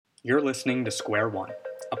You're listening to Square One,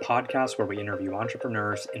 a podcast where we interview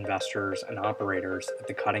entrepreneurs, investors, and operators at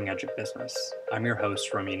the cutting edge of business. I'm your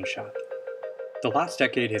host, Ramin Sheth. The last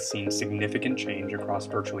decade has seen significant change across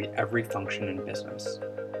virtually every function in business.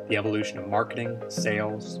 The evolution of marketing,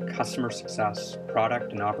 sales, customer success,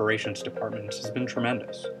 product, and operations departments has been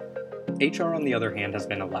tremendous. HR, on the other hand, has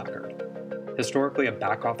been a laggard. Historically a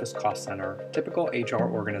back-office cost center, typical HR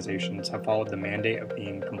organizations have followed the mandate of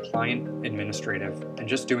being compliant, administrative, and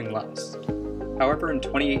just doing less. However, in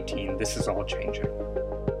 2018, this is all changing.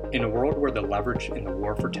 In a world where the leverage in the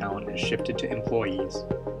war for talent is shifted to employees,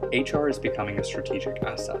 HR is becoming a strategic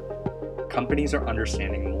asset. Companies are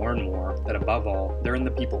understanding more and more that above all, they're in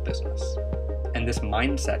the people business. And this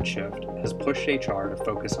mindset shift has pushed HR to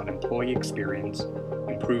focus on employee experience,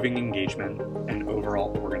 improving engagement, and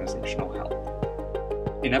overall organizational health.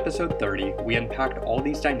 In episode 30, we unpacked all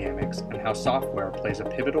these dynamics and how software plays a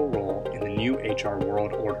pivotal role in the new HR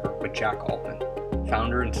world order with Jack Altman,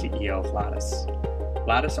 founder and CEO of Lattice.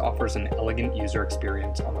 Lattice offers an elegant user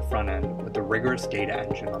experience on the front end with a rigorous data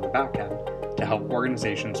engine on the back end to help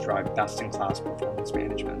organizations drive best-in-class performance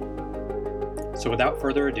management. So without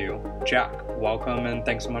further ado, Jack, welcome and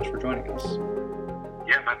thanks so much for joining us.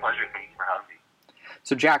 Yeah, my pleasure. Thank you for having me.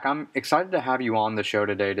 So Jack, I'm excited to have you on the show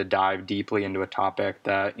today to dive deeply into a topic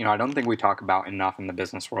that, I don't think we talk about enough in the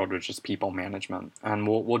business world, which is people management. And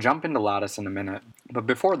we'll jump into Lattice in a minute. But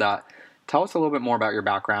before that, tell us a little bit more about your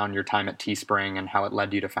background, your time at Teespring, and how it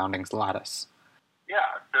led you to founding Lattice.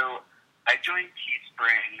 Yeah, so I joined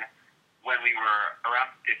Teespring when we were around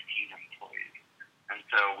 15 employees. And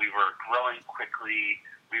so we were growing quickly.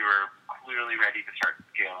 We were clearly ready to start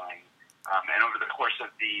scaling. And over the course of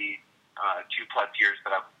the 2+ years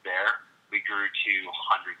that I was there, we grew to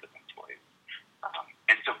hundreds of employees.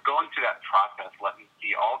 And so going through that process let me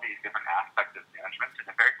see all these different aspects of management in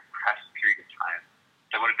a very compressed period of time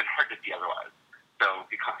that would have been hard to see otherwise. So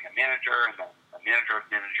becoming a manager and then a manager of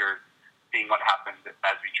managers, seeing what happened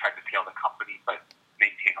as we tried to scale the company but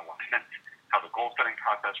maintain alignment, how the goal-setting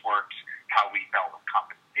process worked, how we dealt with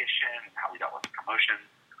compensation, and how we dealt with promotions.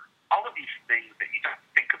 All of these things that you don't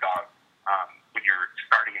think about when you're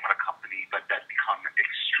starting out a company, but that become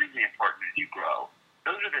extremely important as you grow.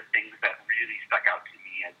 Those are the things that really stuck out to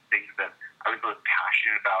me as things that I was both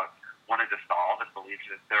passionate about, wanted to solve, and believed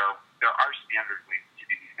that there are standard ways to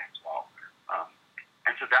do these things well.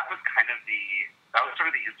 And so that was sort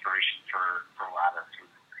of the inspiration for Lattice, was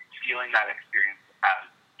feeling that experience as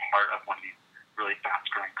part of one of these really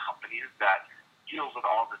fast-growing companies that deals with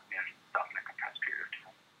all of this management stuff in a compressed period of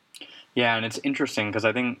time. Yeah, and it's interesting because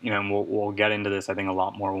I think, we'll get into this, I think, a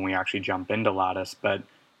lot more when we actually jump into Lattice, but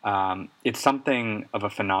it's something of a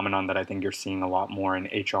phenomenon that I think you're seeing a lot more in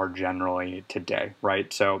HR generally today,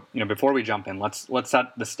 right? So, before we jump in, let's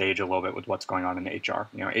set the stage a little bit with what's going on in HR.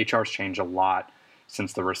 HR's changed a lot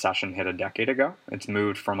since the recession hit a decade ago. It's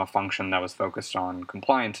moved from a function that was focused on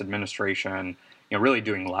compliance, administration, really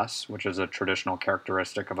doing less, which is a traditional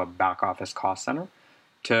characteristic of a back office cost center,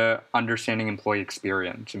 to understanding employee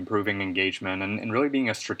experience, improving engagement, and really being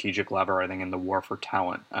a strategic lever, I think, in the war for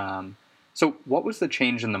talent. So what was the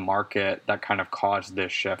change in the market that kind of caused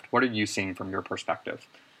this shift? What are you seeing from your perspective?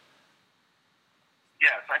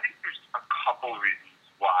 Yeah, so I think there's a couple reasons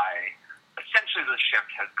why essentially the shift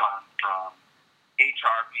has gone from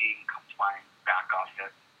HR being compliant back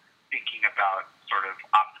office, thinking about sort of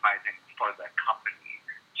optimizing for the company,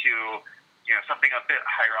 to something a bit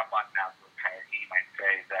higher up on Maslow's hierarchy, you might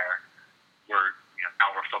say, there.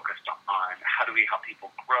 Now we're focused on how do we help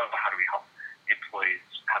people grow, how do we help employees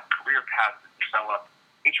have career paths and develop.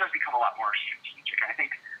 HR has become a lot more strategic. And I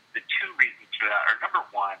think the two reasons for that are, number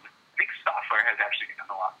one, I think software has actually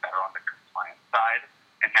become a lot better on the compliance side,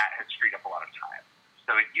 and that has freed up a lot of time.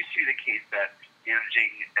 So it used to be the case that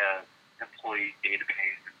managing an employee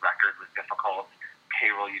database and record was difficult,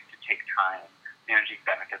 payroll used to take time, managing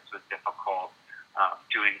benefits was difficult,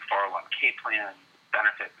 doing 401k plans,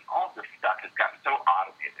 benefits, and all of this stuff has gotten so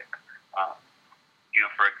automated.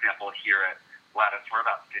 For example, here at Lattice, we're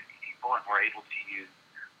about 50 people, and we're able to use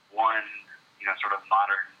one, sort of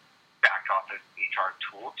modern back office HR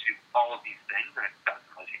tool to all of these things, and it doesn't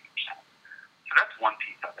really take much time. So that's one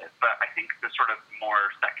piece of it. But I think the sort of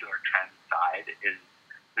more secular trend side is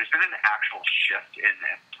there's been an actual shift in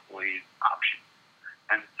employee options.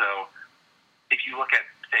 And so if you look at,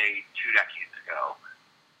 say, 2 decades ago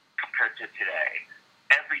compared to today,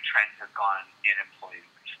 every trend has gone in employees'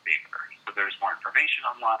 favor. So there's more information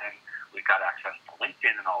online. We've got access to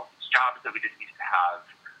LinkedIn and all of these jobs that we didn't used to have.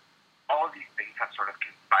 All of these things have sort of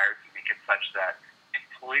conspired to make it such that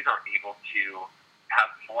employees are able to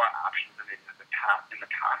have more options than they did in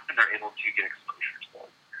the past, and they're able to get exposure to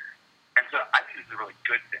those.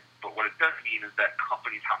 good thing. But what it does mean is that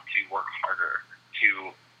companies have to work harder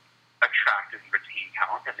to attract and retain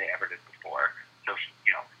talent than they ever did before. So,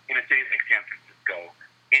 in a city like San Francisco,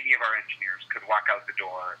 any of our engineers could walk out the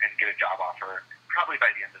door and get a job offer probably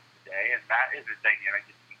by the end of the day, and that is a dynamic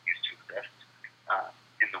that used to exist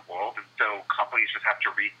in the world. And so companies just have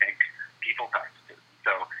to rethink people practices.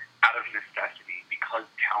 So out of necessity, because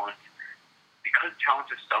talent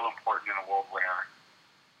is so important in a world where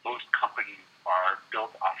most companies are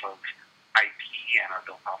built off of IP and are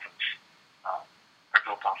built off of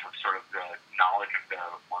sort of the knowledge of the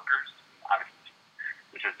workers. Obviously,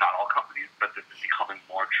 this is not all companies, but this is becoming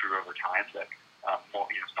more true over time. That more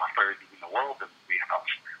software is eating the world, and we have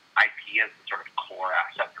IP as the sort of core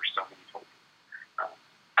asset for so many places.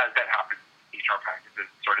 As that happens, HR practices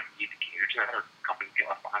sort of need to cater to that, or companies get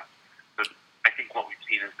left behind. So I think what we've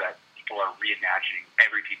seen is that people are reimagining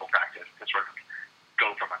every people practice to sort of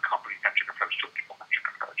go from a company-centric approach to a people-centric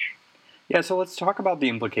approach. Yeah, so let's talk about the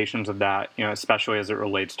implications of that, especially as it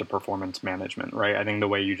relates to performance management, right? I think the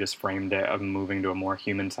way you just framed it of moving to a more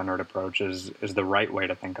human-centered approach is the right way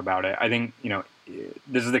to think about it. I think,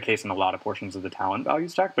 this is the case in a lot of portions of the talent value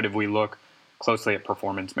stack, but if we look closely at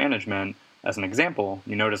performance management, as an example,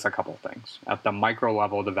 you notice a couple of things. At the micro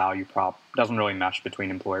level, the value prop doesn't really mesh between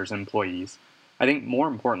employers and employees. I think more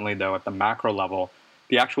importantly, though, at the macro level,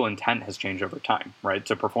 the actual intent has changed over time, right?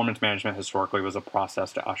 So performance management historically was a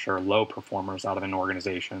process to usher low performers out of an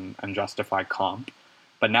organization and justify comp.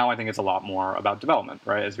 But now I think it's a lot more about development,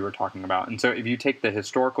 right, as you were talking about. And so if you take the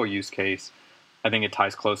historical use case, I think it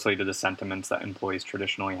ties closely to the sentiments that employees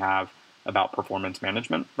traditionally have about performance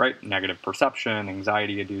management, right? Negative perception,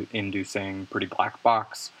 anxiety-inducing, pretty black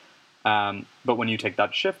box. But when you take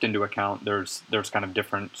that shift into account, there's kind of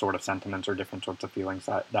different sort of sentiments or different sorts of feelings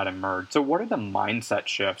that emerge. So what are the mindset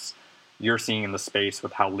shifts you're seeing in the space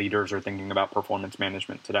with how leaders are thinking about performance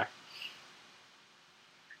management today?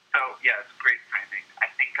 So, yeah, it's great framing.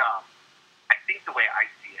 I think the way I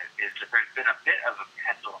see it is that there's been a bit of a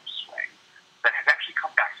pendulum swing that has actually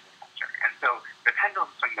come back to the center. And so the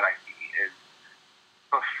pendulum swing that I see is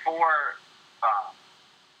before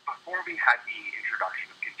we had the introduction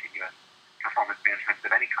of continuous performance management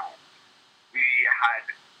of any kind, we had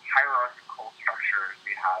hierarchical structures,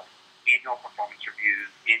 we had annual performance reviews,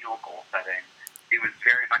 annual goal setting. It was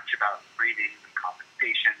very much about ratings and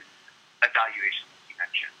compensation and evaluation, as you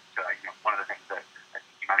mentioned. So, one of the things that I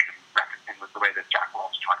think you mentioned referencing was the way that Jack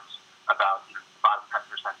Welch talks about the bottom 10%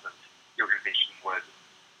 of the organization would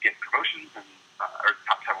get promotions, and or the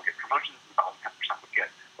top 10 would get promotions, and the bottom 10% would get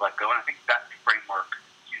let go. And I think that framework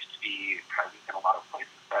used to be present in a lot of places.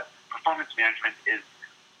 But performance management is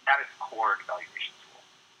at its core an evaluation tool.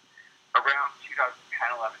 Around 2010,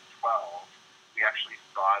 11, 12, we actually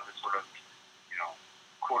saw the sort of,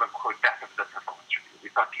 quote unquote, death of the performance review. We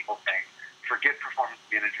saw people saying, forget performance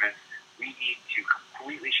management. We need to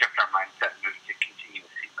completely shift our mindset and move to continuous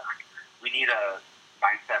feedback. We need a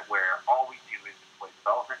mindset where all we do is employee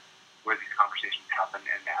development, where these conversations happen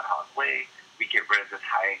in an ad hoc way. We get rid of this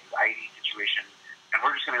high anxiety situation, and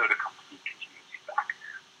we're just going to go to complete continuous feedback.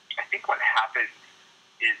 I think what happened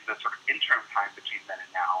in the sort of interim time between then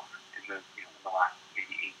and now, in the last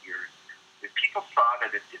maybe 8 years, is people saw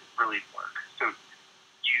that it didn't really work. So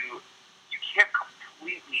you can't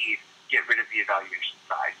completely get rid of the evaluation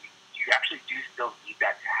side. You actually do still need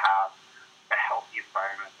that to have a healthy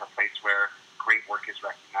environment, a place where great work is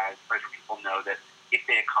recognized, a place where people know that if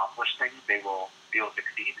they accomplish things, they will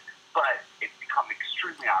succeed. But it's become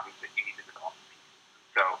extremely obvious that you need to develop pieces.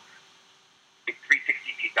 So if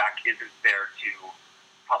 360 feedback isn't there to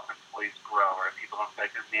help employees grow, or if people don't feel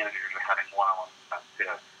like their managers are having one-on-one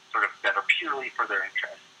that are purely for their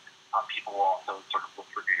interest, people will also sort of look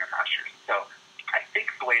for greener pastures. So I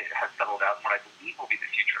think the way it has settled out, and what I believe will be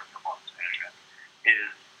the future of performance management,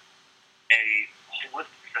 is a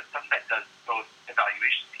holistic system that does both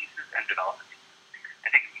evaluation pieces and development pieces. I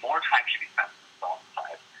think more time should be spent on the development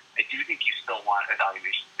side. I do think you still want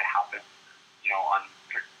evaluations to happen, on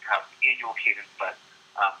perhaps annual cadence, but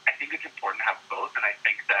I think it's important to have both, and I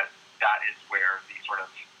think that is where the sort of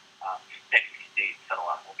steady state settle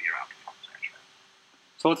out will be around performance management.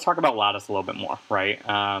 So let's talk about Lattice a little bit more, right?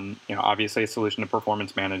 Obviously a solution to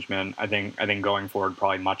performance management. I think going forward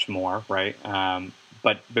probably much more, right?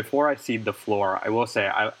 But before I cede the floor, I will say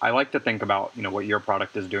I like to think about what your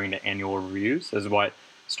product is doing to annual reviews is what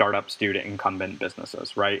startups do to incumbent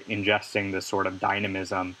businesses, right? Ingesting this sort of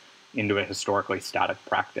dynamism into a historically static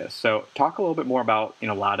practice. So talk a little bit more about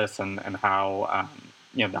Lattice and how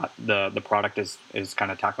that the product is kind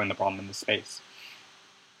of tackling the problem in the space.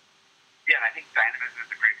 Yeah, and I think dynamism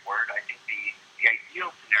is a great word. I think the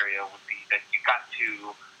ideal scenario scenario would be that you got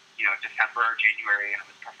to, December or January and it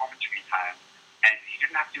was performance review time, and you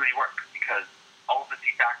didn't have to do any work because all of the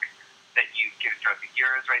feedback that you've given throughout the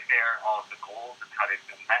year is right there. All of the goals and how they've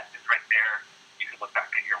been met is right there. You could look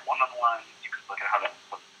back at your one-on-ones. You could look at how that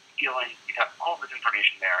was feeling. You'd have all of this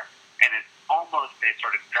information there, and it's almost a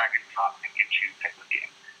sort of drag and drop, pick and choose type of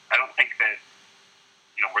game. I don't think that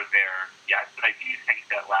we're there yet, but I do think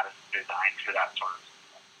that Lattice is designed for that sort of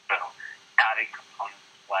system. So adding components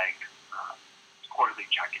like quarterly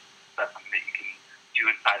check-ins, that's something that you can do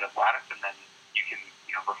inside of Lattice, and then you can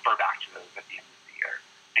refer back to those at the end of the year.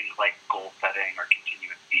 Things like goal setting or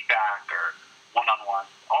continuous feedback or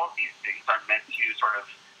one-on-ones. All of these things are meant to sort of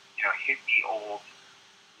hit the old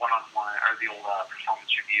one-on-one or the old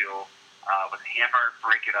performance review with a hammer,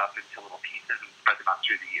 break it up into little pieces, and spread them out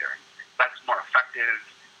through the year. That's more effective.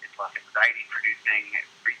 It's less anxiety-producing.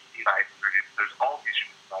 It's recency bias-producing. There's all of these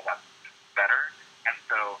reasons why that's better. And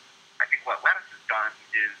so I think what Lattice has done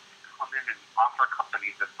is come in and offer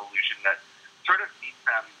companies a solution that sort of meets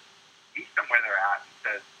them where they're at and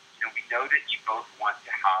says, we know that you both want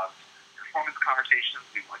to have performance conversations.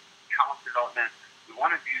 We want talent development. We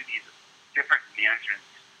want to do these different management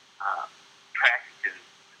practices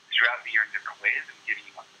throughout the year in different ways and giving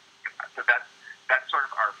you one. So that's sort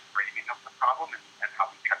of our framing of the problem and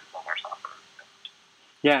how we try to build our software.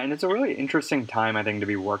 Yeah, and it's a really interesting time, I think, to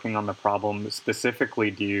be working on the problem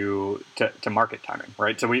specifically due to market timing,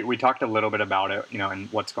 right? So we talked a little bit about it,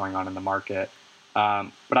 and what's going on in the market.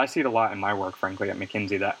 But I see it a lot in my work, frankly, at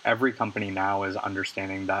McKinsey, that every company now is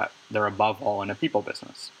understanding that they're above all in a people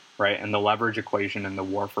business, right? And the leverage equation and the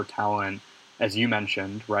war for talent, as you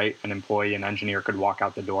mentioned, right? An employee, an engineer could walk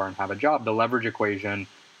out the door and have a job. The leverage equation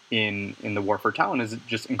in the war for talent is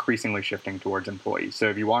just increasingly shifting towards employees. So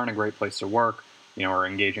if you are in a great place to work, or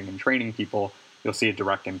engaging in training people, you'll see a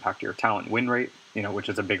direct impact to your talent win rate, which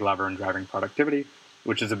is a big lever in driving productivity,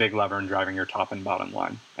 which is a big lever in driving your top and bottom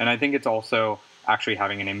line. And I think it's also actually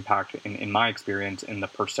having an impact, in my experience, in the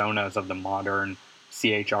personas of the modern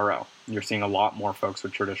CHRO. You're seeing a lot more folks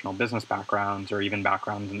with traditional business backgrounds or even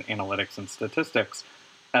backgrounds in analytics and statistics,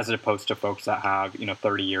 as opposed to folks that have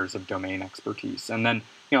 30 years of domain expertise. And then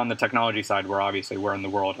on the technology side, we're in the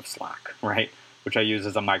world of Slack, right? Which I use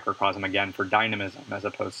as a microcosm again for dynamism as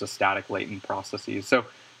opposed to static latent processes. So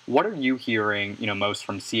what are you hearing most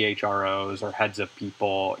from CHROs or heads of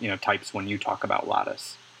people types when you talk about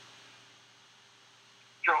Lattice?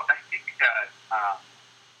 So I think that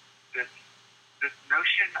this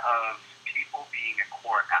notion of people being a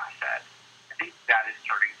core asset, I think that is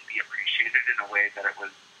starting to be appreciated in a way that it was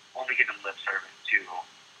only given lip service to.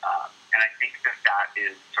 And I think that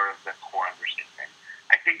is sort of the core understanding.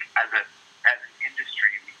 I think as an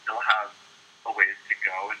industry, we still have a ways to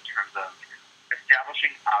go in terms of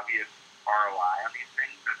establishing obvious ROI on these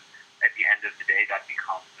things. And at the end of the day, that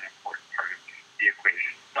becomes an important part of the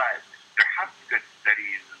equation. But there have been good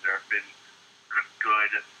studies and there have been sort of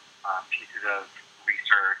good pieces of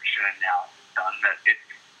research and analysis done that it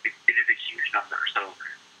is a huge number. So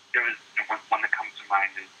there was one that comes to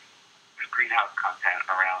mind is there's greenhouse content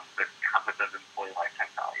around the concept of employee lifetime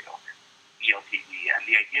value, ELTV. And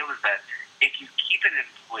the idea was that if you keep an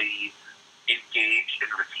employee engaged and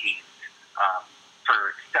retained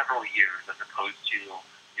for several years as opposed to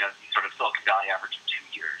the sort of Silicon Valley average of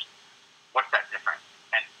 2 years, what's that difference?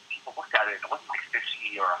 And people looked at it and it wasn't like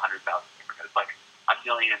 50 or 100,000. It was like $1.3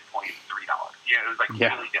 million. It was like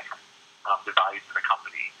really different. The value to the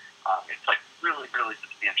company. It's like really, really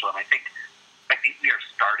substantial. And I think we are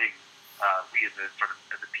starting. We as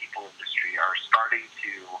a people industry are starting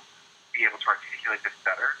to be able to articulate this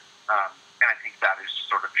better. And I think that is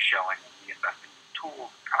sort of showing in the investment in tools,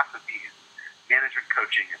 processes, management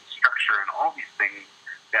coaching, and structure, and all these things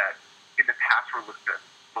that in the past were looked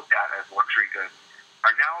at as luxury goods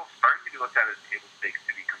are now starting to be looked at as table stakes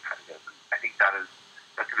to be competitive. And I think that's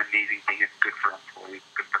an amazing thing. It's good for employees,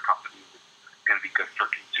 good for companies, it's going to be good for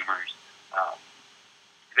consumers.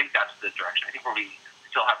 I think that's the direction. I think where we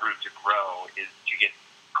still have room to grow is to get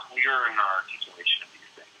clearer in our articulation of these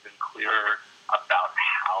things and clearer about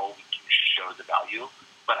how we can show the value.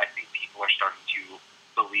 But I think people are starting to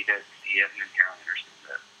believe it, see it, and inherently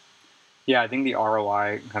understand it. Yeah, I think the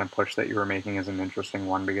ROI kind of push that you were making is an interesting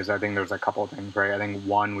one because I think there's a couple of things, right? I think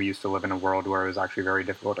one, we used to live in a world where it was actually very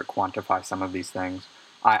difficult to quantify some of these things.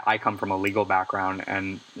 I come from a legal background,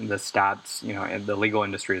 and the stats, the legal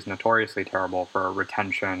industry is notoriously terrible for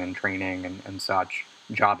retention and training and such,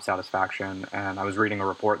 job satisfaction. And I was reading a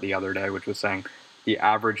report the other day which was saying the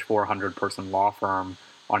average 400-person law firm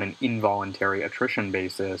on an involuntary attrition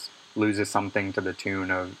basis loses something to the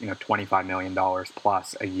tune of $25 million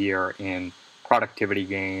plus a year in productivity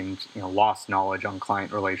gains, lost knowledge on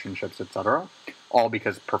client relationships, etc. All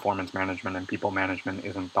because performance management and people management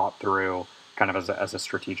isn't thought through kind of as a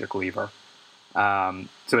strategic lever.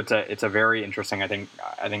 So it's a very interesting. I think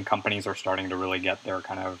companies are starting to really get their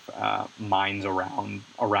kind of minds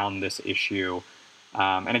around this issue.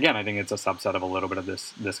 And again, I think it's a subset of a little bit of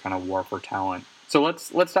this kind of war for talent. So let's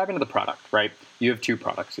dive into the product, right? You have two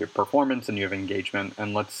products. You have performance and you have engagement,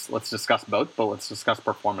 and let's discuss both. But let's discuss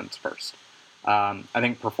performance first. I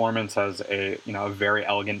think performance has a very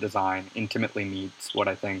elegant design, intimately meets what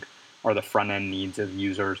I think are the front end needs of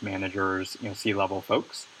users, managers, C-level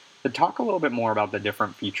folks. To talk a little bit more about the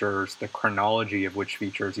different features, the chronology of which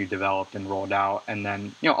features you developed and rolled out, and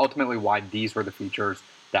then ultimately why these were the features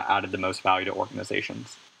that added the most value to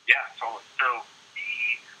organizations. Yeah, totally. So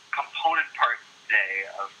the component parts today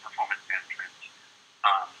of performance management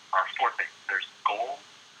are four things. There's goals,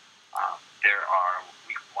 there are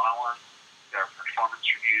weekly one-on-ones, there are performance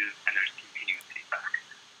reviews, and there's continuous feedback.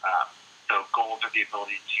 So goals are the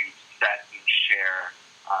ability to set and share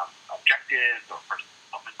objectives or personal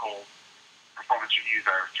development goals. Performance reviews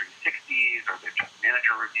are 360s or they're just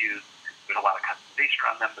manager reviews. There's a lot of customization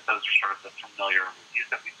around them, but those are sort of the familiar reviews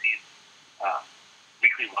that we've seen.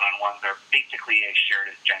 Weekly one-on-ones are basically a shared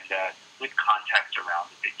agenda with context around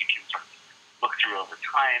it that you can sort of look through over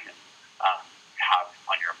time and have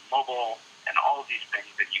on your mobile and all of these things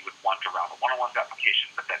that you would want around a one-on-one application,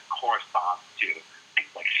 but that corresponds to things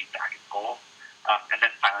like feedback and goals. And then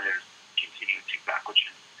finally, there's continuous feedback, which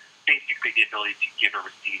is basically the ability to give or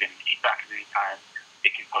receive any feedback at any time.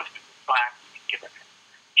 It can post it in Slack, you can give it in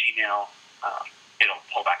Gmail. It'll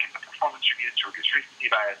pull back into performance reviews to reduce recency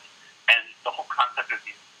bias. And the whole concept of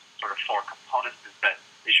these sort of four components is that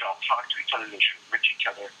they should all talk to each other, they should enrich each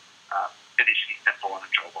other, and they should be simple and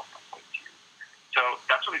enjoyable for employees to use. So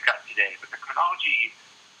that's what we've got today. But the chronology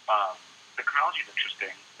is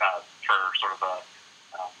interesting for sort of a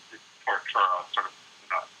sort of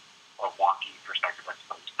a wonky perspective, I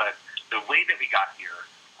suppose. But the way that we got here,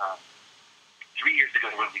 3 years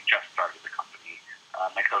ago when we just started the company,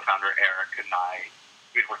 my co-founder Eric and I,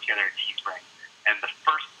 we'd worked together at Teespring, and the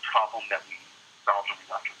first problem that we solved when we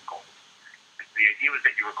left was goals. And so the idea was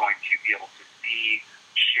that you were going to be able to see,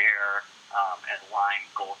 share, and align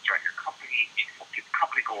goals throughout your company. You can see the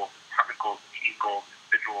company goals, department goals, team goals,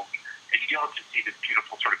 individual, and you'd be able to see this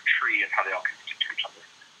beautiful sort of tree of how they all connect to each other.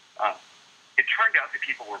 It turned out that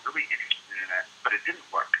people were really interested in it, but it didn't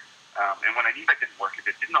work. And what I mean by didn't work is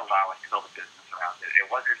it didn't allow us to build a business around it. It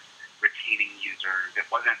wasn't retaining users. It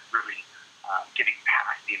wasn't really getting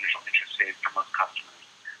past the initial interest phase for most customers.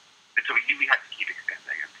 And so we knew we had to keep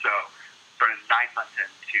expanding. And so sort of 9 months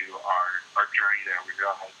into our journey there, we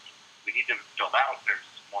realized we need to build out. There's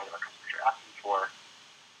more that our customers are asking for.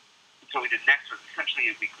 And so what we did next was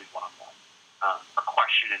essentially a weekly one-on-one, a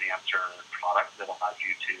question and answer product that allows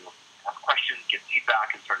you to ask questions, get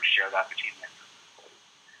feedback, and sort of share that between the employees.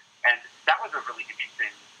 And that was a really interesting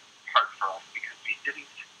part for us because we didn't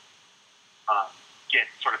get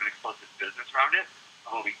sort of an explosive business around it.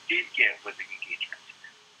 And what we did get was an engagement.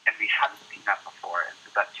 And we hadn't seen that before. And so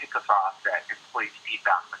that ticked us off that employee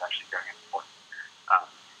feedback was actually very important.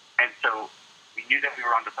 And so we knew that we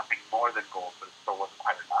were onto something more than goals, but it still wasn't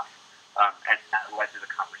quite enough. And that led to the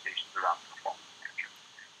conversations around performance management.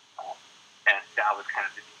 And that was kind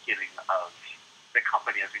of the beginning of the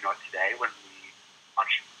company as we know it today when we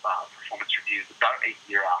launched performance reviews about a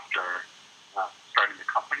year after starting the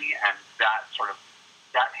company. And that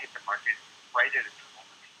hit the market right at a time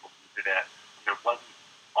when people needed it. And there wasn't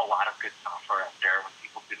a lot of good software out there when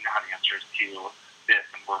people didn't have answers to this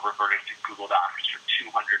and were reverting to Google Docs for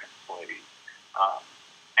 200 employees.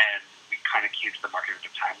 And we kind of came to the market at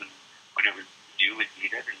a time when it was new and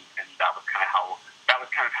needed, and that was kind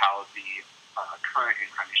of how the current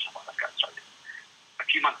incarnation of Wellness got started. A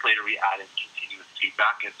few months later, we added continuous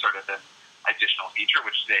feedback as sort of an additional feature,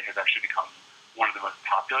 which today has actually become one of the most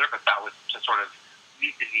popular. But that was to sort of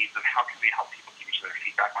meet the needs of how can we help people give each other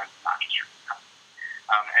feedback when it's not just your income.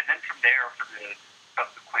 And then from there, for the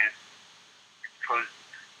subsequent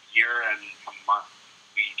year and some months,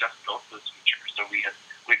 we just built those features. So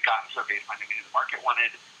we'd gotten to a baseline that we knew the market wanted.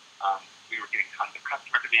 We were getting tons of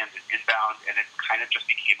customer demand and inbound, and it kind of just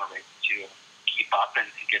became a race to keep up and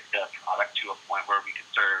to get the product to a point where we could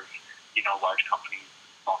serve, large companies,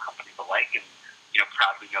 small companies alike, and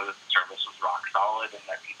proudly know that the service was rock solid and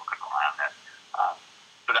that people could rely on it.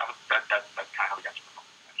 So that's kind of how we got to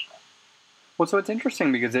performance management. Well, so it's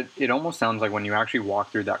interesting because it almost sounds like when you actually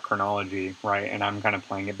walk through that chronology, right, and I'm kind of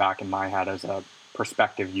playing it back in my head as a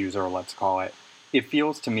prospective user, let's call it, it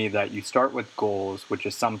feels to me that you start with goals, which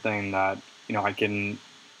is something that,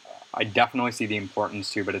 I definitely see the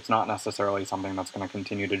importance to, but it's not necessarily something that's going to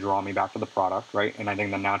continue to draw me back to the product, right? And I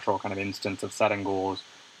think the natural kind of instance of setting goals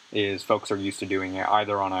is folks are used to doing it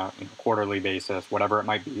either on a quarterly basis, whatever it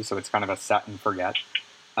might be. So it's kind of a set and forget.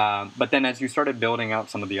 But then as you started building out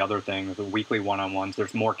some of the other things, the weekly one-on-ones,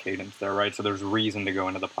 there's more cadence there, right? So there's reason to go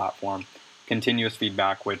into the platform. Continuous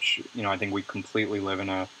feedback, which, I think we completely live in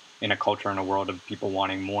a culture and a world of people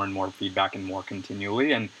wanting more and more feedback and more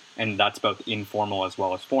continually. And that's both informal as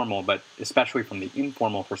well as formal, but especially from the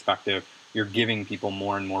informal perspective, you're giving people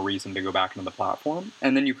more and more reason to go back into the platform.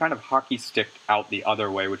 And then you kind of hockey sticked out the other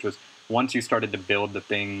way, which was once you started to build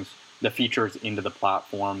the features into the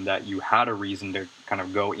platform that you had a reason to kind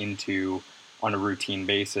of go into on a routine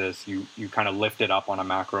basis, you kind of lift it up on a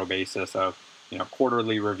macro basis of,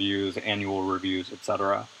 quarterly reviews, annual reviews,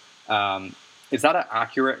 etc. Is that an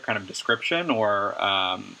accurate kind of description, or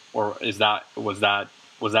was that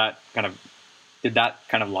kind of, did that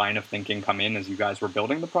kind of line of thinking come in as you guys were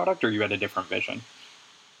building the product, or you had a different vision?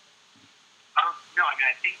 No, I mean,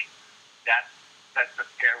 I think that's a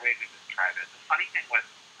fair way to describe it. The funny thing with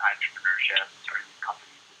entrepreneurship, starting these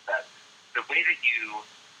companies, is that the way that you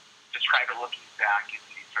describe it looking back is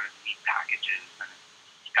these sort of neat packages, and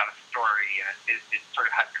it's got a story, and it sort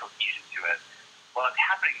of has cohesion to it. Well, it's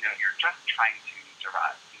happening though, you're just trying to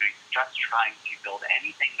survive. You're just trying to build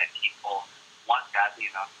anything that people want badly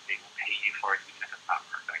enough that they will pay you for it, even if it's not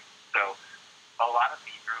perfect. So a lot of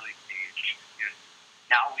the early stage,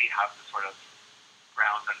 now we have the sort of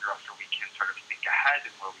ground under us where we can sort of think ahead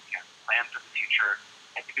and where we can plan for the future.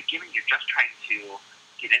 At the beginning, you're just trying to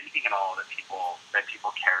get anything at all that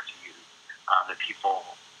people care to use, that people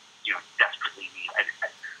desperately need.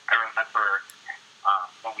 I remember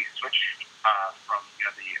when we switched from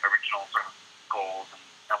the original sort of goals and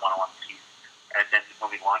one-on-one piece, and then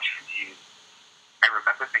when we launched reviews, I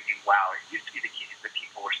remember thinking, wow, it used to be the case that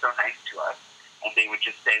people were so nice to us, and they would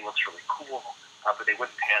just say, looks really cool, but they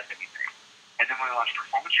wouldn't pay us anything. And then when we launched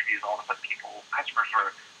performance reviews, all of a sudden customers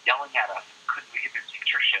were yelling at us, couldn't we get this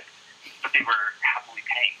feature shipped? But they were happily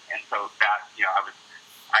paying. And so that,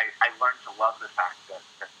 I learned to love the fact that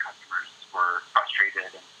customers were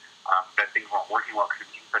frustrated and that things weren't working well because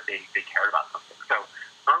it means that they cared about something. So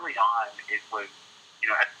early on, it was,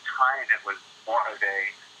 at the time, it was more of a,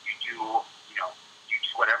 you do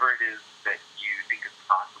whatever it is that you think is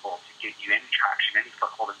possible to get you any traction, any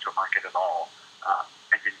foothold into a market at all,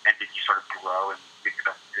 and then you sort of grow and make the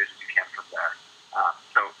best decisions you can from there.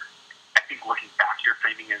 So I think looking back, your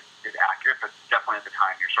framing is accurate, but definitely at the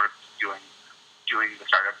time, you're sort of doing the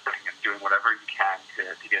startup thing and doing whatever you can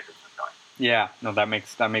to get this going. Yeah, no, that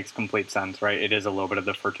makes complete sense, right? It is a little bit of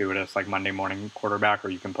the fortuitous, like Monday morning quarterback, or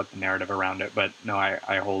you can put the narrative around it. But no,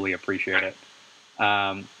 I wholly appreciate it.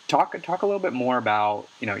 Talk a little bit more about,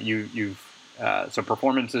 so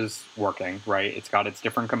performance is working, right? It's got its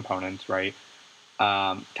different components, right?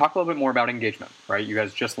 Talk a little bit more about engagement, right? You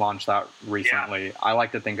guys just launched that recently. Yeah. I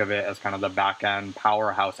like to think of it as kind of the back end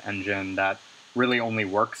powerhouse engine that really only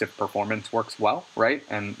works if performance works well, right?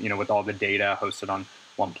 And, with all the data hosted on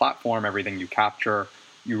one platform, everything you capture,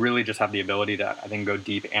 you really just have the ability to, I think, go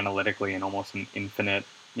deep analytically in almost an infinite,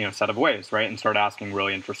 set of ways, right? And start asking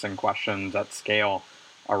really interesting questions at scale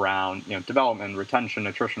around, development, retention,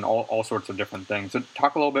 attrition, all sorts of different things. So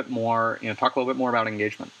talk a little bit more about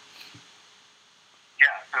engagement.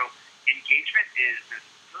 Yeah, so engagement is this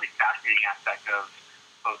really fascinating aspect of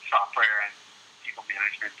both software and people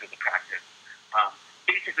management as a practice.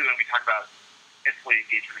 Basically, when we talk about employee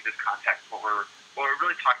engagement in this context, what we're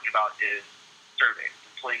really talking about is surveys,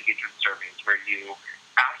 employee engagement surveys, where you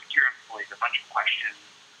ask your employees a bunch of questions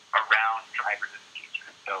around drivers of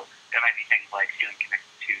engagement. So there might be things like feeling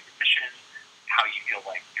connected to the mission, how you feel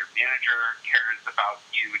like your manager cares about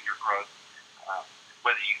you and your growth,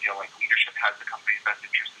 whether you feel like leadership has the company's best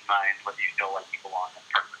interest in mind, whether you feel like you belong as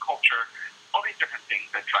part of the culture, all these different things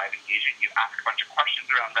that drive engagement. You ask a bunch of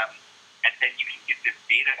questions around them, and then you can get this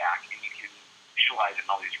data back, and you can visualize it in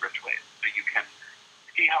all these rich ways. So you can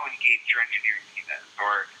see how engaged your engineering team is,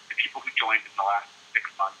 or the people who joined in the last 6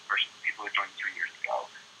 months versus the people who joined 3 years ago,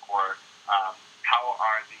 or how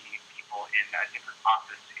are the people in a different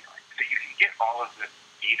office feeling. So you can get all of this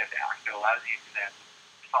data back that allows you to then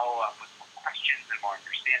follow up with more questions and more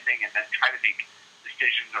understanding, and then try to make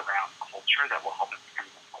decisions around culture that will help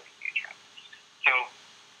improve employee engagement. So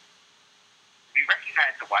we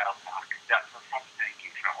recognize a while back that performance and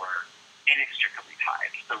engagement were inextricably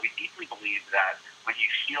tied. So we deeply believe that when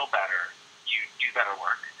you feel better, you do better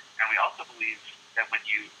work. And we also believe that when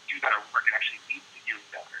you do better work, it actually leads to doing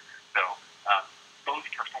better. So both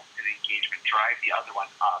performance and engagement drive the other one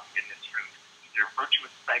up in this sort of either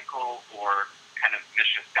virtuous cycle or kind of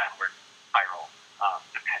vicious downward spiral,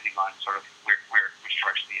 depending on sort of which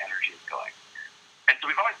direction the energy is going. And so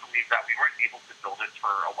we've always believed that we weren't able to build it for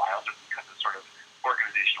a while just because of sort of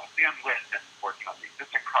organizational bandwidth and working on the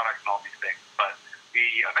existing product and all these things. But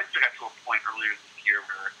we eventually got to a point earlier this year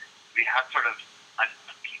where we had sort of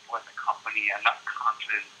enough people at the company, enough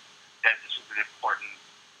confidence that this was an important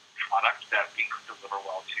product that we could deliver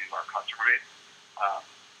well to our customer base.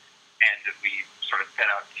 And we sort of set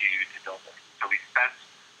out to build it. So we spent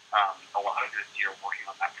a lot of this year working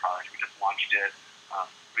on that product. We just launched it.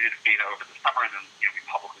 We did a beta over the summer, and then we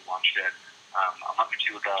publicly launched it a month or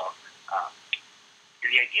two ago. And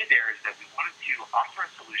the idea there is that we wanted to offer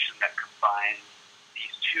a solution that combines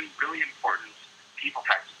these two really important people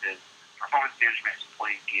practices, performance management and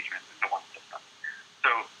employee engagement, into one system. So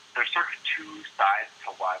there's sort of two sides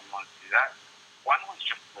to why we wanted to do that. One was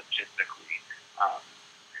just logistically.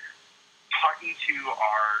 Talking to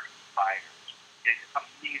our buyers, it's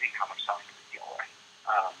amazing how much software we deal with.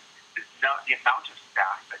 The amount of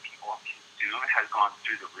staff that people consume has gone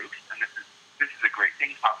through the roof, and this is a great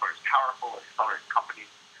thing. Software is powerful, it accelerates companies,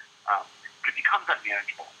 but it becomes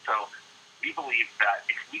unmanageable. So we believe that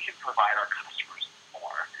if we can provide our customers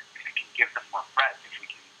more, if we can give them more breadth, if we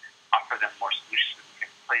can offer them more solutions in the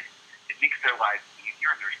same place, it makes their lives easier,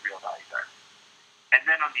 and there's real value there. And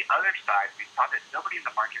then on the other side, we saw that nobody in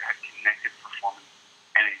the market had connected performance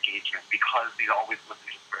and engagement because these always lived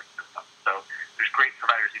in disparate systems. So there's great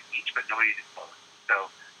providers in each, but nobody did both. So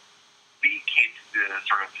we came to the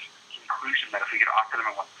sort of conclusion that if we could offer them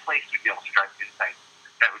in one place, we'd be able to drive insights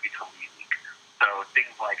that would be totally unique. So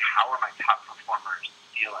things like how are my top performers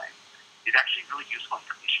feeling is actually really useful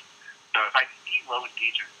information. So if I see low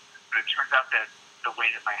engagement, but it turns out that the way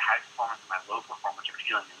that my high performance and my low performance are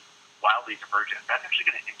feeling is wildly divergent, that's actually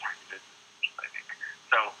going to impact the business, I think.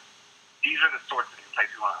 So these are the sorts of insights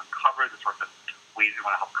we want to uncover, the sorts of ways we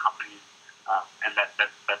want to help companies, and that's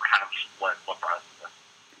kind of what brought us to this.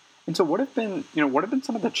 And so what have been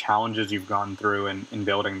some of the challenges you've gone through in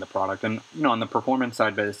building the product? And, on the performance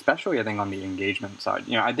side, but especially I think on the engagement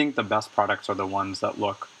side, I think the best products are the ones that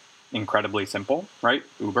look incredibly simple, right?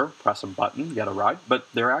 Uber, press a button, get a ride, but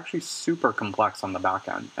they're actually super complex on the back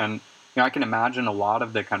end. And I can imagine a lot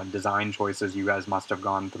of the kind of design choices you guys must have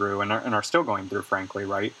gone through and are still going through, frankly,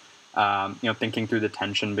 right? Thinking through the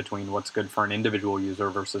tension between what's good for an individual user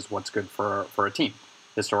versus what's good for a team.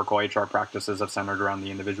 Historical HR practices have centered around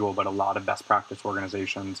the individual, but a lot of best practice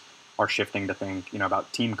organizations are shifting to think,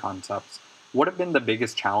 about team concepts. What have been the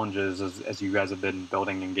biggest challenges as you guys have been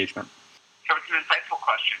building engagement? So it's an insightful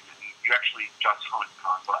question, and you actually just honed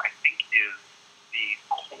on what I think is the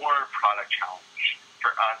core product challenge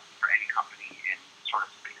for us and for any company in this sort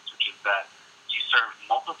of space, which is that you serve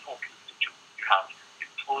multiple constituents. You have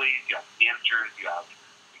employees, you have managers, you have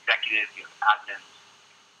executives, you have admins,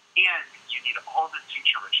 and you need all this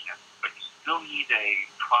feature richness, but you still need a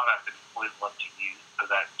product that employees love to use so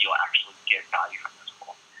that you'll actually get value from this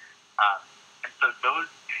goal. And so those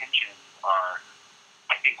tensions are,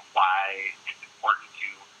 I think, why it's important to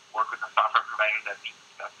work with a software provider that just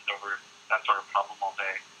obsesses over that sort of problem all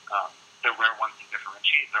day. They're where one can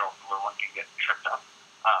differentiate. They're also where one can get tripped up.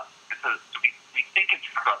 And so we think and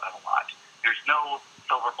talk about that a lot. There's no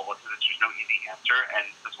silver bullet to this. There's no easy answer, and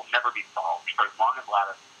this will never be solved. For as long as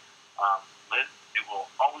Lattice lives, it will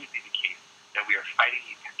always be the case that we are fighting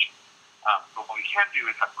these tensions. But what we can do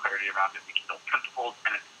is have clarity around it. We can build principles,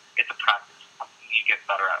 and it's a practice, something you get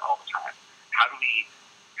better at all the time. How do we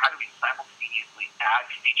simultaneously add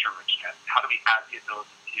feature richness? How do we add the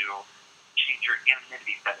ability to change your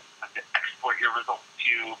anonymity settings and to export your results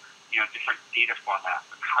to different data formats?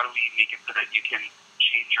 And how do we make it so that you can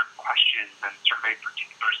change your questions and survey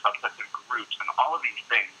particular subsets of groups and all of these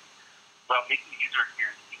things while making the user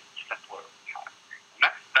experience even simpler over time? And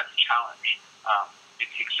that's a challenge. It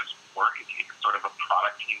takes just work. It takes sort of a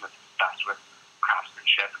product team that's obsessed with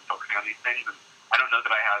craftsmanship and focusing on these things. And I don't know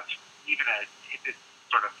that I have even a tidbit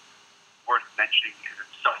sort of worth mentioning because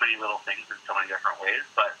it's so many little things in so many different ways,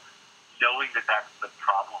 but knowing that that's the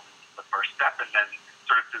problem is the first step, and then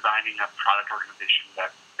sort of designing a product organization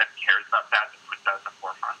that cares about that puts that at the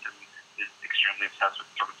forefront and is extremely obsessed with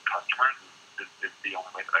sort of customers is the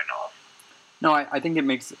only way that I know of. No, I think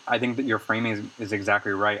that your framing is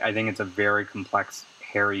exactly right. I think it's a very complex,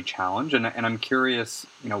 hairy challenge, and I'm curious,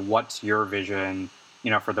 what's your vision,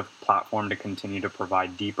 for the platform to continue to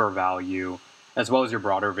provide deeper value, as well as your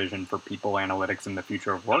broader vision for people analytics in the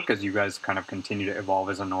future of work as you guys kind of continue to evolve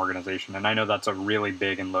as an organization? And I know that's a really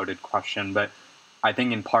big and loaded question, but I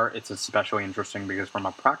think in part it's especially interesting because from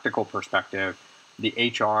a practical perspective, the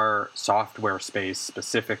HR software space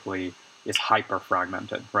specifically is hyper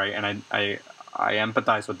fragmented, right? And I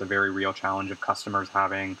empathize with the very real challenge of customers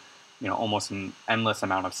having, almost an endless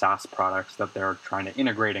amount of SaaS products that they're trying to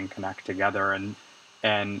integrate and connect together.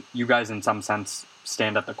 And you guys, in some sense,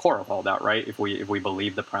 stand at the core of all that, right? If we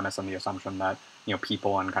believe the premise and the assumption that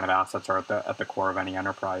people and kind of assets are at the core of any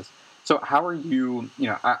enterprise. So how are you?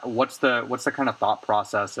 What's the kind of thought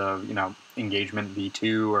process of engagement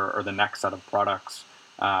V2 or the next set of products?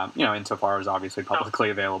 Insofar as obviously publicly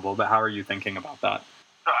available, but how are you thinking about that?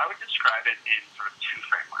 So I would describe it in sort of two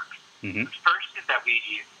frameworks. Mm-hmm. The first is that we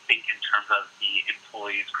think in terms of the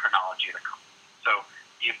employee's chronology of the company. So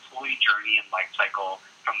the employee journey and life cycle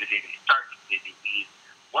from the day they start to the day they leave.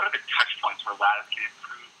 What are the touch points where Lattice can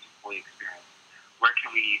improve the employee experience? Where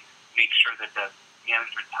can we make sure that the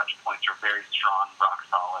management touch points are very strong, rock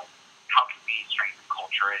solid? How can we strengthen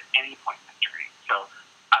culture at any point in the journey? So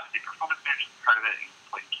obviously performance management is part of it, and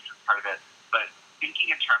employee engagement is part of it, but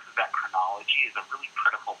thinking in terms of that chronology is a really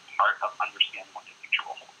critical part of understanding what the future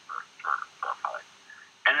will hold for our product.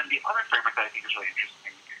 And then the other framework that I think is really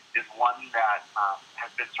interesting is one that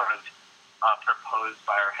has been sort of proposed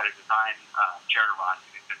by our head of design, Jared Aron,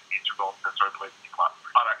 who's been integral to sort of the way we think about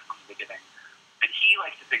products from the beginning. And he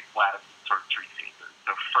likes to think Lattice in sort of three phases.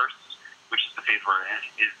 So first, which is the phase we're in,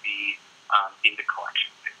 is the data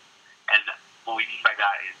collection phase. And what we mean by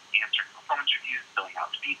that is answering performance reviews, filling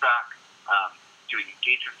out feedback, doing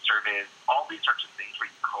engagement surveys, all these sorts of things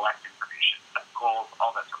where you collect information, set goals,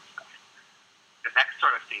 all that sort of stuff. The next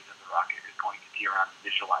sort of phase of the rocket is going to be around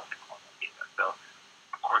visualizing all that data. So,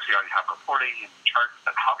 of course, we already have reporting and charts,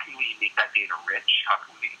 but how can we make that data rich? How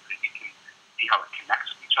can we make it so you can see how it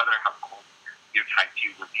connects with each other, how goals tied to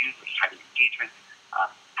reviews, which tied to engagement,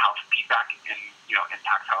 how feedback can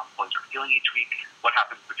impact how employees are feeling each week, what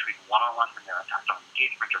happens between one-on-ones and their impact on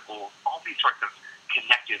engagement or goals, all these sorts of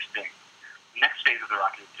connective things. The next phase of the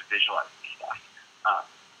rocket is to visualize this stuff.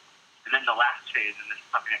 And then the last phase, and this is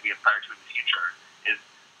something that we aspire to in the future, is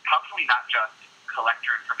how can we not just collect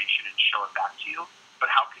your information and show it back to you,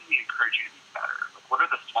 but how can we encourage you to be better? Like, what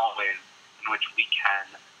are the small ways in which we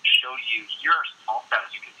can show you, here are small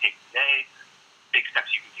steps you can take today, big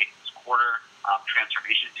steps you can take this quarter,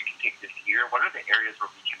 transformations you can take this year? What are the areas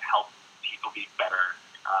where we can help people be better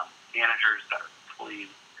managers, better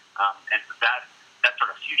employees? And so that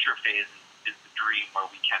sort of future phase is the dream where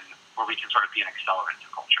we can sort of be an accelerant to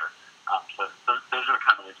culture. So those are the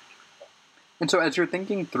kind of ways we do it. And so as you're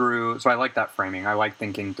thinking through, so I like that framing. I like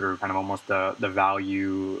thinking through kind of almost the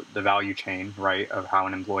value chain, right, of how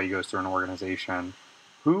an employee goes through an organization.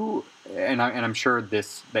 I'm sure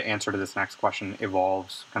the answer to this next question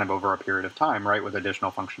evolves kind of over a period of time, right, with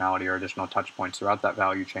additional functionality or additional touch points throughout that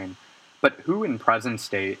value chain. But who in present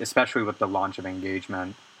state, especially with the launch of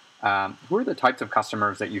engagement, who are the types of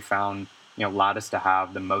customers that you found Lattice to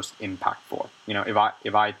have the most impact for?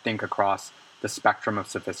 If I think across the spectrum of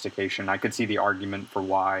sophistication, I could see the argument for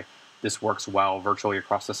why this works well virtually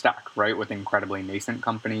across the stack, right? With incredibly nascent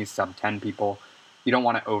companies, sub 10 people, you don't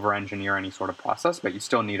want to over-engineer any sort of process, but you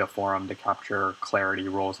still need a forum to capture clarity,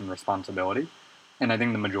 roles, and responsibility. And I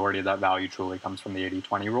think the majority of that value truly comes from the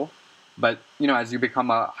 80-20 rule. But as you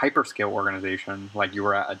become a hyperscale organization, like you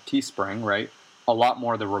were at Teespring, right? A lot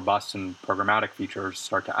more of the robust and programmatic features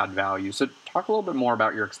start to add value. So talk a little bit more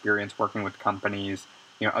about your experience working with companies,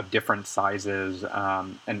 of different sizes,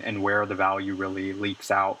 and where the value really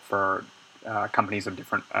leaks out for companies of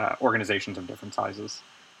different organizations of different sizes.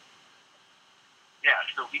 Yeah,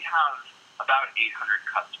 so we have about 800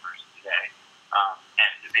 customers today,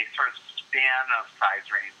 and they sort of span of size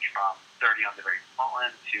range from 30 on the very small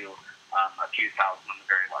end to a few thousand on the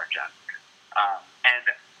very large end. And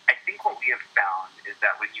I think what we have found is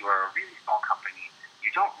that when you are a really small company, you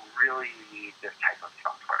don't really need this type of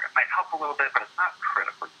software. It might help a little bit, but it's not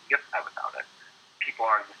critical. You can get by without it. People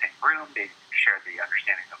are in the same room. They share the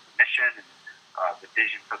understanding of the mission and the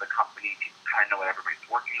vision for the company. People kind of know what everybody's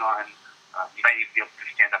working on. You might even be able to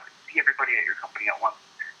stand up and see everybody at your company at once.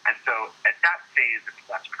 And so at that phase, it's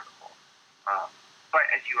less critical. But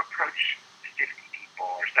as you approach 50 people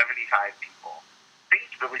or 75 people, things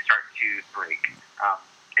really start to break.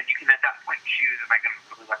 And you can at that point choose, am I going to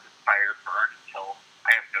really let this fire burn until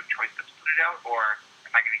I have no choice but to put it out, or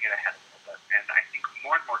am I going to get ahead a little bit? And I think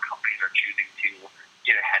more and more companies are choosing to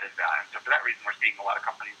get ahead of that. And so for that reason, we're seeing a lot of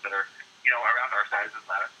companies that are, around our size,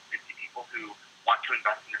 about 50 people who want to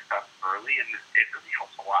invest in this stuff early, and it really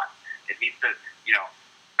helps a lot. It means that,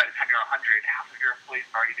 by the time you're 100, half of your employees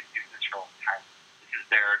have already been doing this for a long time. This is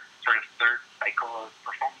their sort of third cycle of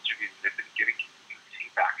performance reviews. They've been giving continuous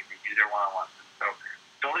feedback, and they do their one-on-ones. And so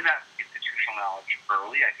building that institutional knowledge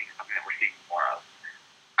early, I think, is something that we're seeing more of.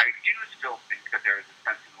 I do still think that there is a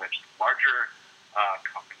sense in which larger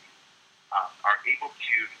companies are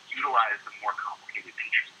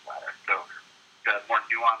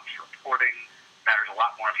nuanced reporting matters a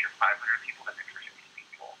lot more if you're 500 people than if you're 50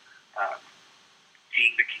 people.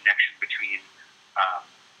 Seeing the connection between,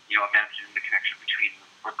 imagining the connection between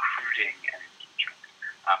recruiting and engagement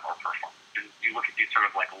or performance. And you look at these sort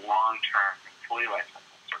of like long-term employee life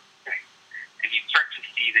cycle sort of things, and you start to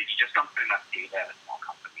see that you just don't put enough data at a small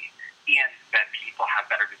company, and that people have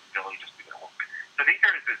better visibility just through their work. So I think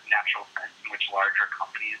there is this natural sense in which larger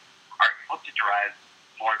companies are able to derive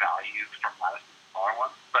more value from Lattice than smaller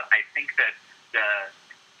ones, but I think that the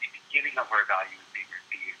beginning of where value is being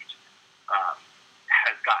received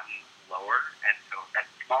has gotten lower, and so at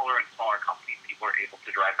smaller and smaller companies, people are able to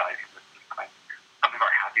derive value from this. Some of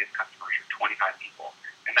our happiest customers are 25 people,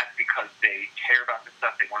 and that's because they care about this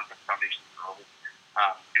stuff. They want to put the foundation early.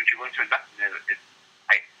 And if you're willing to invest in it,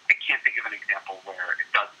 I can't think of an example where it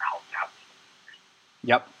doesn't help to have this.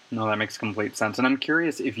 Yep. No, that makes complete sense. And I'm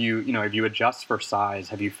curious if if you adjust for size,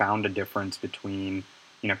 have you found a difference between,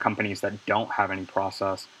 companies that don't have any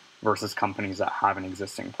process versus companies that have an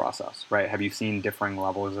existing process, right? Have you seen differing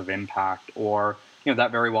levels of impact, or,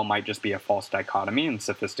 that very well might just be a false dichotomy and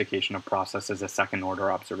sophistication of process is a second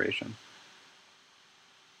order observation?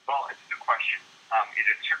 Well, it's a good question. It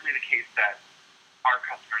is certainly the case that our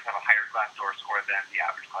customers have a higher Glassdoor score than the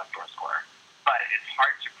average Glassdoor score, but it's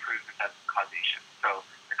hard to prove that that's causation. So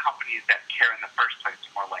the companies that care in the first place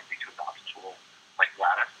are more likely to adopt a tool like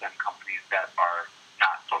Lattice than companies that are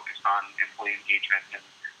not focused on employee engagement and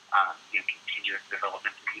continuous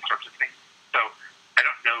development and these sorts of things. So I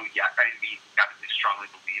don't know yet. I mean, we obviously strongly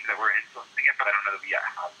believe that we're influencing it, but I don't know that we yet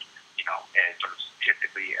have a sort of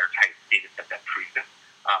statistically airtight data set that proves it.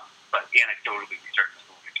 But anecdotally, we certainly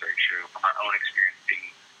believe it's very true. From our own experience being,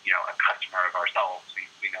 a customer of ourselves,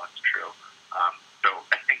 we know it's true. So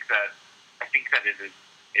I think that it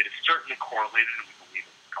is certainly correlated, and we believe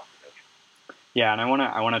it's causative. Yeah, and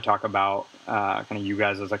I want to talk about kind of you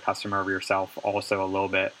guys as a customer of yourself also a little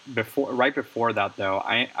bit. Right before that, though,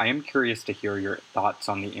 I am curious to hear your thoughts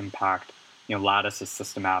on the impact Lattice is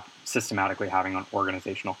systematically having on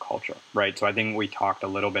organizational culture, right? So I think we talked a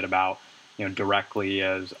little bit about directly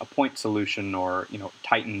as a point solution or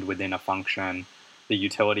tightened within a function, the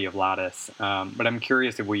utility of Lattice. But I'm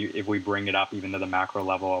curious if we bring it up even to the macro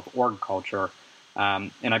level of org culture.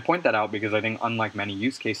 And I point that out because I think unlike many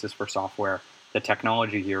use cases for software, the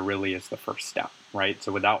technology here really is the first step, right?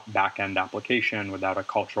 So without back-end application, without a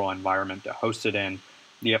cultural environment to host it in,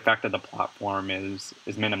 the effect of the platform is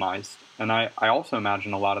minimized. And I also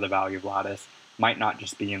imagine a lot of the value of Lattice might not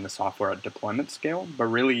just be in the software at deployment scale, but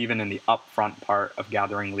really even in the upfront part of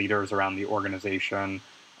gathering leaders around the organization,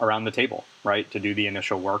 around the table, right, to do the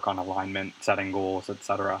initial work on alignment, setting goals,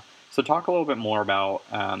 etc. So talk a little bit more about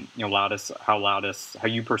Lattice, how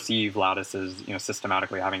you perceive Lattice as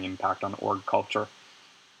systematically having impact on org culture.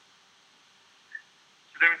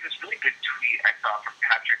 So there was this really good tweet I saw from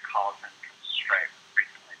Patrick Collison from Stripe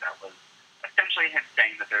recently that was essentially him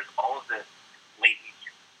saying that there's all of this latent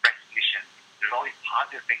recognition. There's all these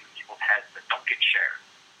positive things in people's heads that don't get shared,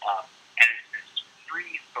 and it's this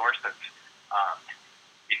free source of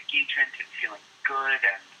engagement and feeling good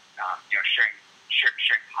and sharing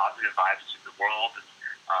positive vibes to the world and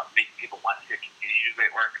making people want to continue to do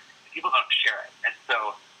great work. People don't share it, and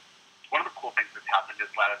so one of the cool things that's happened is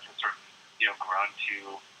Lattice has sort of grown to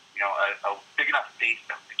a big enough base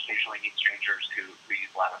that we occasionally meet strangers who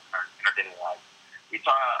use Lattice in our daily lives. We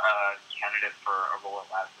saw a candidate for a role at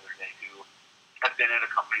Lattice the other day who had been at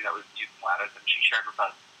a company that was using Lattice, and she shared with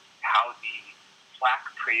us how the Slack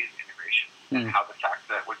praise integration and how the fact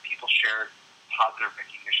that when people shared positive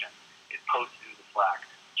recognition, it posted into Slack.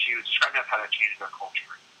 She was describing us how that changed their culture.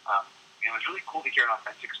 And it was really cool to hear an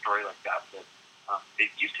authentic story like that. It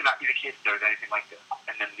used to not be the case that there was anything like this.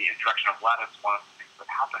 And then the introduction of Lattice, one of the things that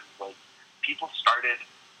happened was people started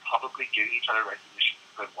publicly giving each other recognition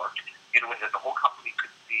for good work in a way that the whole company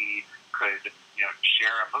could see, could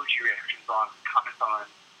share emoji reactions on, comments on,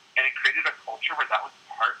 and it created a culture where that was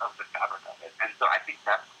part of the fabric of it. And so I think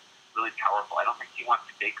that's really powerful. I don't think he wants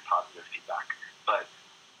fake positive feedback, but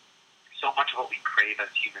so much of what we crave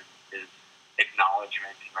as humans is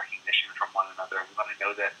acknowledgement and recognition from one another. We want to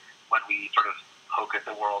know that when we sort of poke at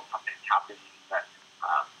the world, something's happening, that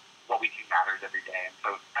what we do matters every day. And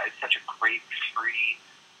so it's such a great free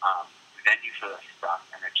venue for this stuff,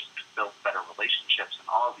 and it just builds better relationships and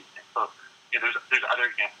all of these things. So there's other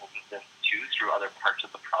examples of this too through other parts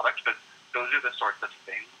of the product, but those are the sorts of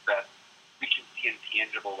things that we can see in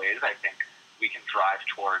tangible ways. I think we can drive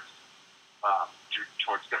towards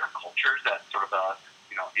different cultures at sort of a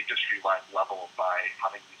industry-wide level by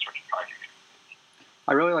having these sorts of projects.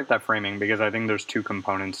 I really like that framing because I think there's two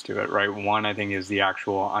components to it, right? One, I think, is the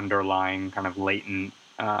actual underlying kind of latent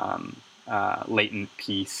latent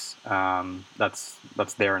piece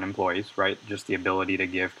that's there in employees, right? Just the ability to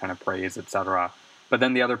give kind of praise, etc. But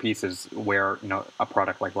then the other piece is where a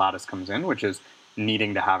product like Lattice comes in, which is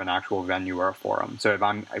needing to have an actual venue or a forum. So if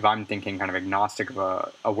I'm thinking kind of agnostic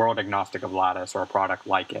of a world agnostic of Lattice or a product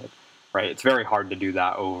like it, right? It's very hard to do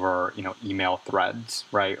that over email threads,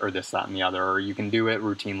 right? Or this, that, and the other. Or you can do it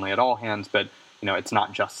routinely at all hands, but it's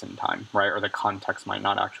not just in time, right? Or the context might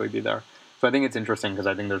not actually be there. So I think it's interesting because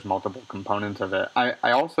I think there's multiple components of it.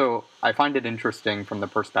 I find it interesting from the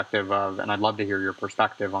perspective of, and I'd love to hear your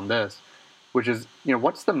perspective on this, which is,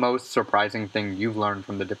 what's the most surprising thing you've learned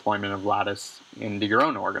from the deployment of Lattice into your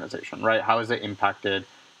own organization, right? How has it impacted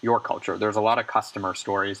your culture? There's a lot of customer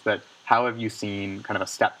stories, but how have you seen kind of a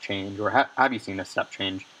step change, or have you seen a step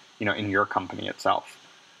change, in your company itself?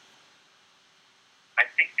 I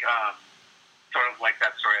think sort of like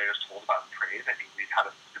that story I just told about praise, I think we've had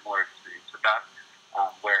a similar experience with that,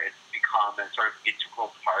 where it's become a sort of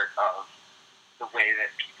integral part of the way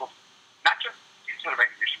that people not just do sort of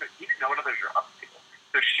recognition, but even know what others are up to.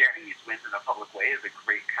 So sharing these wins in a public way is a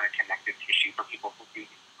great kind of connective tissue for people to see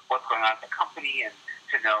what's going on at the company and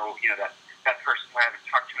to know, that person who I haven't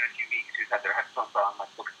talked to in a few weeks who's had their headphones on, like,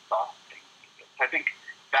 look at this awesome thing. So I think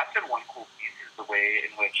that's been one cool piece, is the way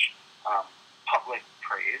in which public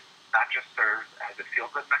praise not just serves as a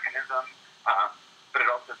feel-good mechanism, but it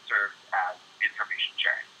also serves as information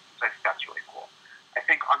sharing. So I think that's really cool. I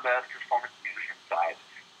think on the performance management side,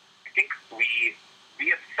 I think we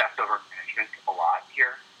obsess over management a lot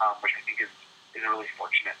here, which I think is a really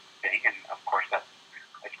fortunate thing, and of course that's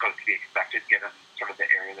supposed to be expected given sort of the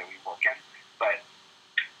area that we work in. But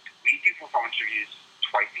we do performance reviews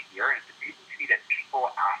twice a year, and it's amazing to see that people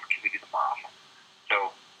ask, can we do them more often?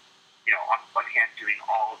 So, on one hand, doing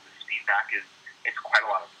all of this feedback it's quite a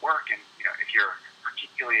lot of work, and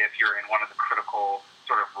particularly if you're in one of the critical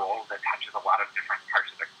sort of roles that touches a lot of different parts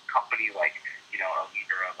of the company, like a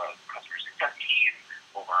leader of a customer success team,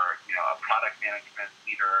 or a product management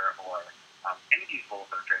leader, or any of these roles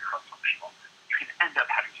that are very cross-functional, you can end up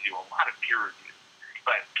having to do a lot of peer reviews.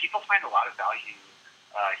 But people find a lot of value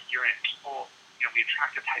here, and people, we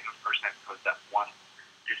attract a type of person, I suppose, that wants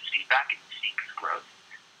this feedback and seeks growth.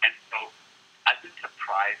 And so I've been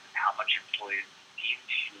surprised at how much employees seem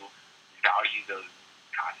to value those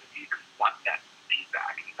processes and want that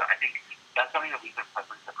feedback. And so I think that's something that we've been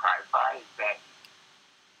pleasantly surprised by, is that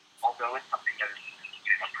although it's something that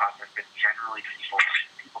is a process that generally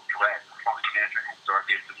people dread, performance management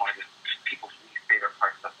historically has been one of the people's least favorite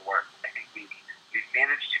parts of the work. I think we've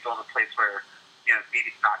managed to build a place where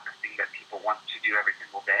maybe it's not the thing that people want to do every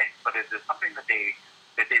single day, but it is something that they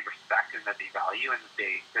respect and that they value and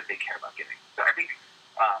that they care about giving. So I think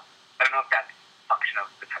I don't know if that's a function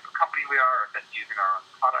of the type of company we are, or if that's using our own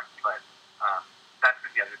product, but that's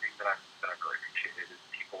been the other thing that I've really appreciated, is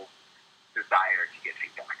people's desire to get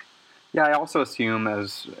feedback. Yeah, I also assume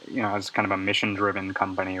as kind of a mission-driven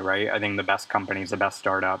company, right? I think the best companies, the best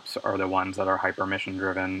startups are the ones that are hyper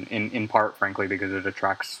mission-driven, in part, frankly, because it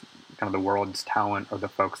attracts kind of the world's talent, or the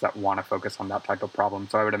folks that want to focus on that type of problem.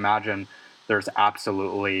 So I would imagine there's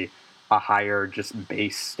absolutely a higher just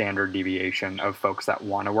base standard deviation of folks that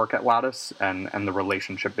want to work at Lattice, and the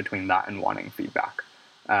relationship between that and wanting feedback.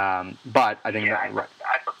 But I think I think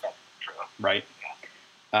that's true. Right?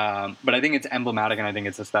 But I think it's emblematic, and I think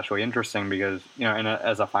it's especially interesting because,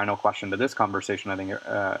 as a final question to this conversation, I think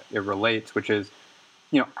it relates, which is,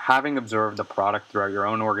 having observed the product throughout your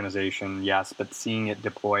own organization, yes, but seeing it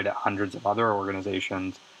deployed at hundreds of other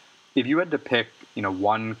organizations, if you had to pick,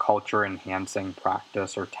 one culture-enhancing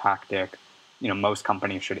practice or tactic, most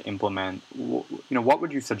companies should implement, what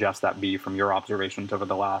would you suggest that be from your observations over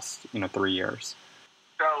the last, 3 years?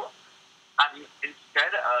 So,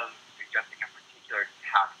 instead of suggesting a particular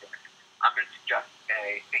tactic, I'm going to suggest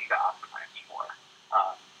a thing to optimize for,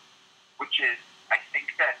 which is, I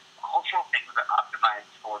think that cultural things that optimize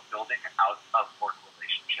for building out of work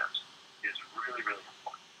relationships is really, really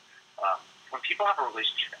important. When people have a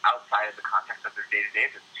relationship outside of the context of their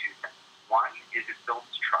day-to-day, there's two things. One is it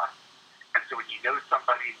builds trust. And so when you know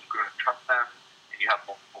somebody and you grow to trust them, and you have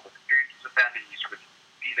multiple experiences with them, and you sort of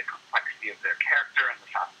see the complexity of their character and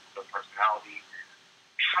the facets of their personality,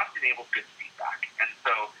 trust enables good feedback. And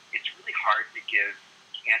so it's really hard to give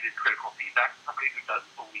candid, critical feedback to somebody who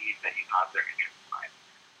doesn't believe that you have their interests in mind.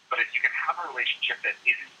 But if you can have a relationship that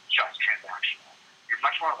isn't just transactional, you're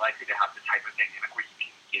much more likely to have the type of dynamic where you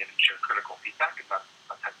can give and share critical feedback, and that's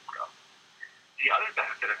that type of growth. The other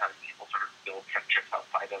benefit of having people sort of build friendships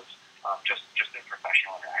outside of just their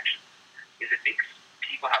professional interactions is it makes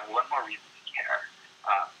people have one more reason to care.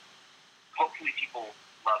 Hopefully people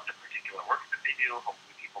love the particular work that they do, do.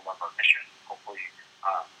 Hopefully people love our mission. Hopefully,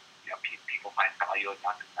 people find value in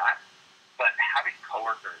us in that. But having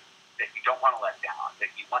coworkers that you don't want to let down, that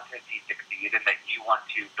you want to see succeed, and that you want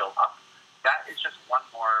to build up, that is just one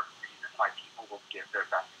more reason why people will give their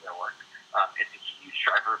best to their work. It's a huge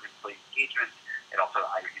driver of employee engagement. It also,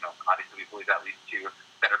 obviously we believe that leads to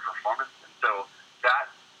better performance. And so that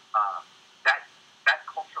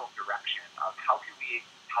cultural direction of how can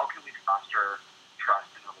we foster trust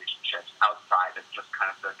and relationships outside of just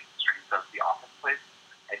kind of the constraints of the office place,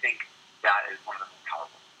 I think that is one of the most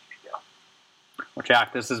powerful things we do. Well,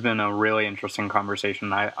 Jack, this has been a really interesting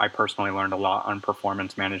conversation. I personally learned a lot on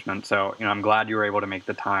performance management. So, I'm glad you were able to make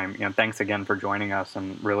the time. Thanks again for joining us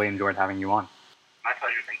and really enjoyed having you on. My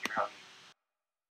pleasure.